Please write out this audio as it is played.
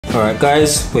Alright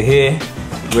guys, we're here,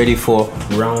 ready for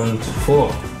round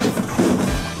 4.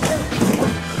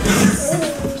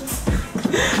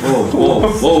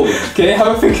 Whoa. Okay,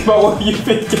 have a think about what you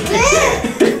thinking.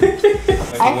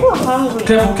 I feel hungry.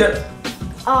 Careful.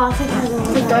 Oh, I think I know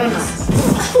what donuts.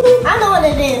 I know what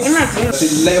it is.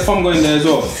 Let your thumb go in there as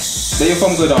well. Let your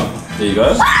thumb go down. There you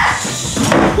go.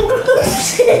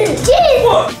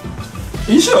 What?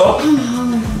 Are you sure?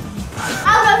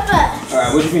 I'll go first. Alright,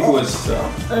 what do you think it was? A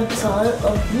ton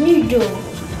of noodles.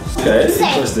 Okay, Same.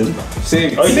 interesting.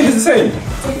 Same. Oh, you think it's the same?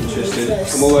 Interesting.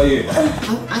 And what about you?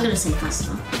 I'm gonna say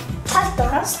pasta. Pasta.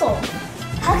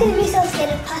 How can you be so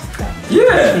scared of pasta?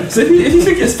 Yeah. So if you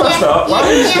think it's pasta, why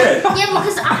are you scared? Yeah,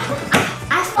 because I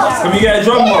thought. Can we get a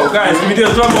drum roll, guys? Can we do a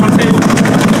drum roll on the table?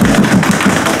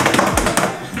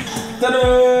 Ta-da!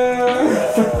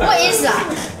 What is that?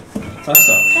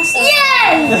 Pasta.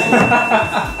 Yay!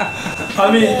 I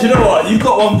mean, do you know what? You've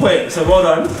got 1 point, so well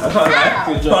done. I can't lie.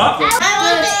 Good job. But I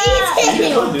want to eat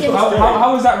it. how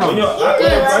was that wrong? Good.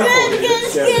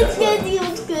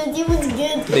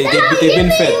 They've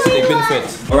been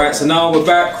fed. Alright, so now we're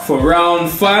back for round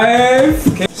 5.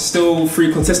 Okay. Still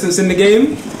 3 contestants in the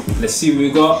game. Let's see what we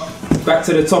got. Back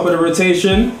to the top of the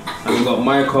rotation. And we got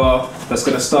Micah that's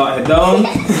gonna start her down.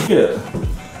 Feel it?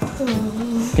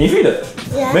 Can you feel it?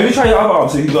 Yeah. Maybe try your other arm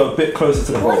so you can go a bit closer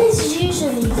to the What bowl. is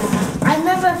usually that? I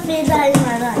never feel that in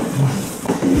my life.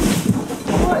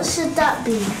 What should that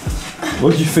be?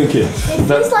 What do you think it? It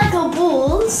feels like a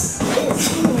balls. It's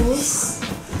balls.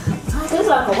 Feels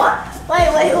like a what?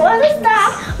 Wait, what is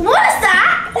that? What is that?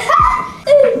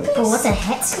 Oh, what the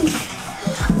heck?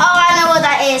 Oh, I know what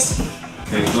that is.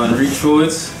 Okay, go and reach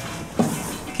forwards.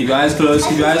 Keep your eyes closed,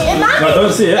 keep your eyes It closed. might No, be-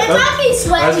 don't see it. It might be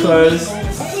sweaty. Eyes closed. I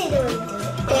think they would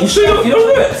do it. You sure you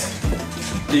don't do it?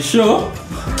 You sure?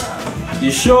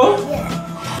 You sure? Yeah.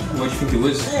 What do you think it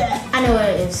was? I know what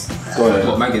it is. Go ahead.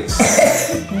 What, maggots?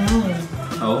 No,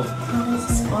 Oh.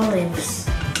 it's olives.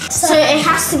 So it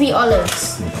has to be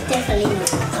olives. Definitely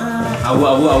not. I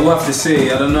will have to say,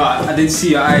 I don't know, I didn't see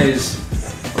your eyes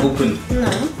open.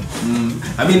 No.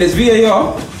 I mean, there's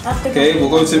VAR. Okay, we'll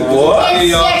go to Yeah, VAR.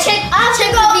 check the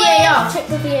VAR. Check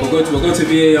the VAR. We'll go to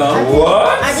VAR.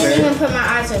 What? I didn't even put my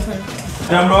eyes open.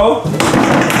 Drum roll.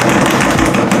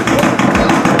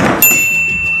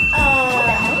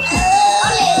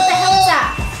 What the hell is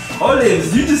that?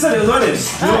 Olives. You just said it was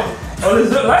olives. You know what olives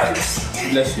look like?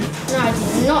 Bless you. No, I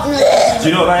did not know. Do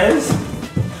you know what that is?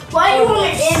 Why you want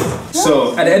it in?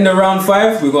 So at the end of round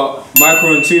 5, we got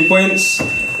Michael on 2 points.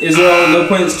 Israel, no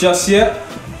points just yet.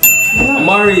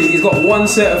 Amari, he's got 1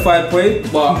 certified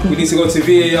point, but we need to go to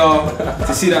VAR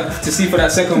to see for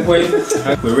that 2nd point.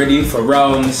 We're ready for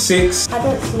round 6. I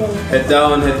don't see any. Head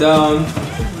down.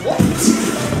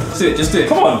 Just do it.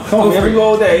 Come on. We haven't got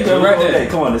all day. You're right there.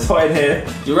 Come on, it's hot in here.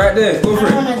 You're right there. Go for I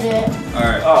it. want to do it.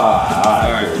 Alright.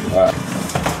 Alright.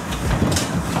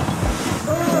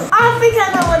 I think I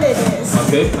know what it is.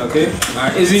 Okay.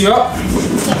 Alright, Izzy, you up?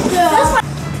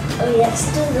 Oh yeah, it's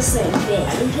still the same thing. I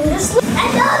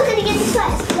know I'm gonna get this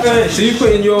twice. So you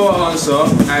put in your answer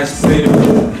as Play-Doh.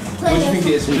 What do you think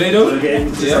it is? Play-Doh?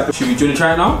 Yeah. Do you want to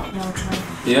try it now? No, try.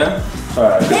 Yeah?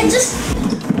 Alright. And just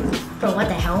Bro, what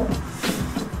the hell?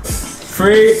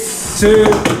 3, 2,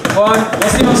 1.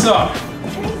 What's the answer?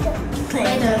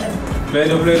 Play-Doh.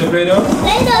 Play-Doh.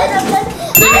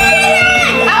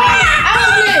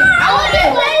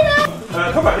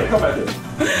 Come back here.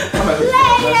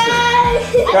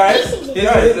 Guys,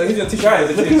 here's your tissue.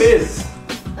 Guys, look who it is.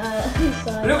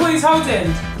 Look what he's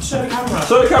holding. Show the camera.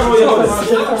 Show the camera what you're holding.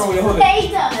 Show the camera what you're holding.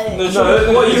 No,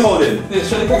 what are you holding? Yeah,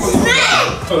 show the camera what you're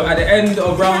holding. So at the end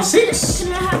of round 6,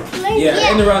 Can I have play? yeah, at the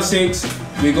end of round 6,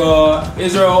 we got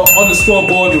Israel on the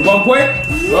scoreboard with 1 point.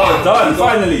 Well done,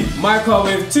 finally. Micah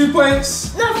with 2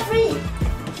 points. No, 3.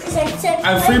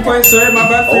 And 3 points, sorry, my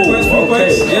bad. 3 points, 3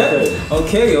 points. Yeah.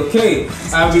 Okay.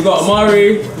 And we got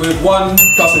Amari with 1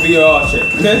 plus a VAR check.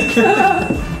 Okay.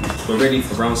 We're ready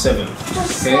for round 7.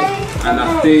 Okay. And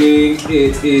I think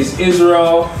it is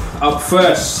Israel up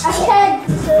first. Okay.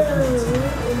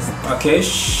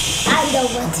 Shh. I know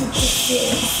what it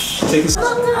is. Take a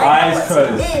Eyes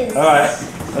closed. Alright.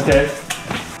 Okay.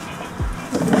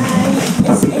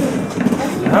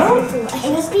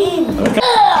 It was being.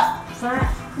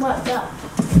 What's up?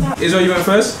 Israel, you went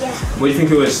first? Yeah. What do you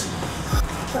think it was?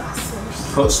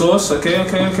 Hot sauce. Okay.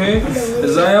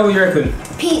 Isaiah, what do you reckon?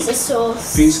 Pizza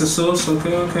sauce. Pizza sauce.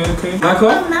 Okay.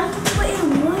 Michael?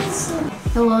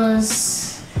 It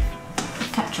was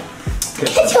ketchup.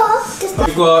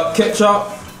 We've got ketchup,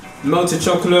 melted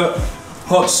chocolate,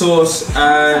 hot sauce,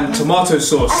 and tomato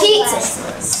sauce. Pizza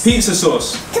sauce. Pizza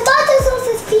sauce. Tomato sauce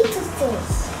is pizza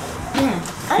sauce. Yeah.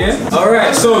 Yeah?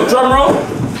 Alright, so drum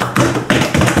roll.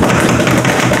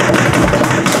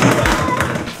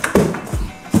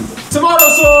 Tomato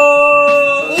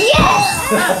sauce!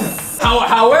 Yes!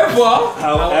 However,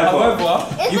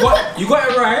 However. you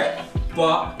got it right,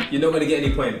 but you're not gonna get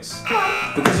any points.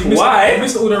 Because you missed, Why? you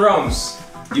missed all the rounds.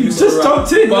 You missed Just all the rounds.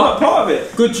 jumped in, you're But not part of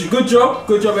it.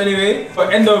 good job anyway.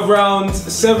 But end of round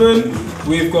 7,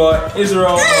 we've got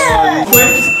Israel on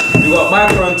points. We've got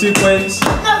Michael on 2 points.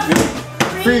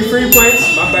 Three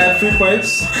points, my bad, 3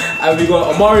 points. And we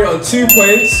got Amari on 2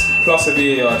 points, plus a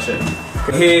VAR check.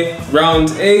 Here,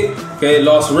 round 8, okay,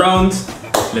 last round.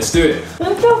 Let's do it.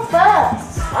 You go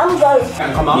first. I'm going.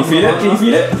 Come on. You feel it? Can you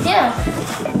feel it? Yeah.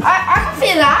 I can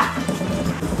feel that.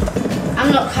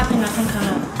 I'm not clapping, I think I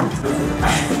know.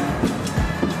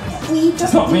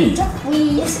 It's not me.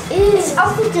 It's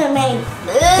Uncle Jermaine.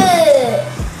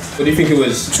 What do you think it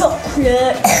was?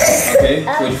 Chocolate. Okay,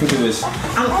 what do you think it was?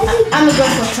 I'm gonna go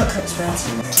for chocolate spread.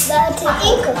 That's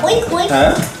ink. Wink, wink.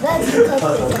 Huh? That's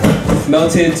ink.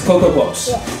 Melted Cocoa Pops.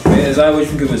 Yeah. Okay, Isaiah, what do you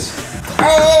think it was?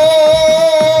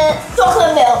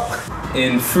 Chocolate milk.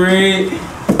 In 3, 2, 1,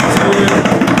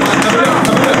 have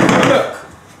a look.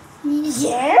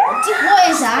 Yeah? What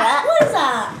is that? What is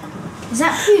that? Is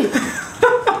that poop?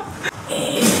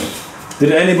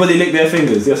 Did anybody lick their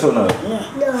fingers? Yes or no?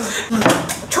 No.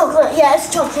 Chocolate. Yeah, it's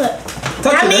chocolate.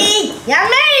 Touch it.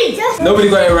 Yummy! Just Nobody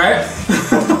got it right.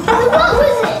 what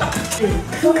was it?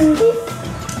 Cookie?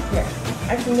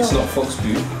 I can It's know. not fox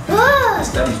poop. Ah.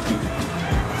 It's daddy's poop.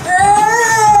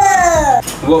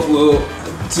 What we'll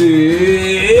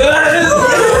do?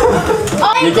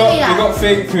 Oh, We got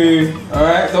fake poo. All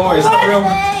right, don't worry, it's not real.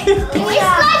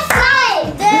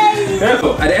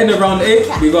 At the end of round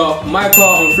 8, we got Micah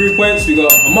on 3 points, we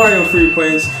got Amari on 3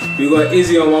 points, we got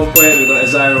Izzy on 1 point, we got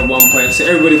Isaiah on 1 point. So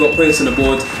everybody got points on the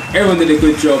board. Everyone did a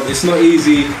good job. It's not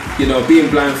easy, you know, being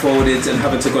blindfolded and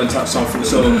having to go and touch something.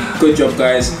 So good job,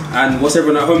 guys. And what's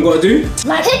everyone at home got to do?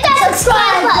 Like, hit that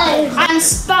subscribe button. and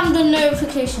spam the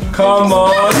notification. Come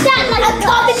on. And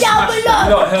comment down You've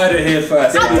below. not heard it here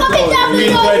first. And comment down If you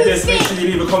below enjoyed who this, make thinks. sure you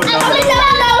leave a comment And down comment below.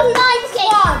 down below. Nice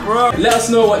one. Let us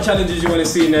know what challenges you want to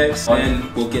see next,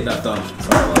 and we'll get that done.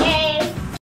 Yay!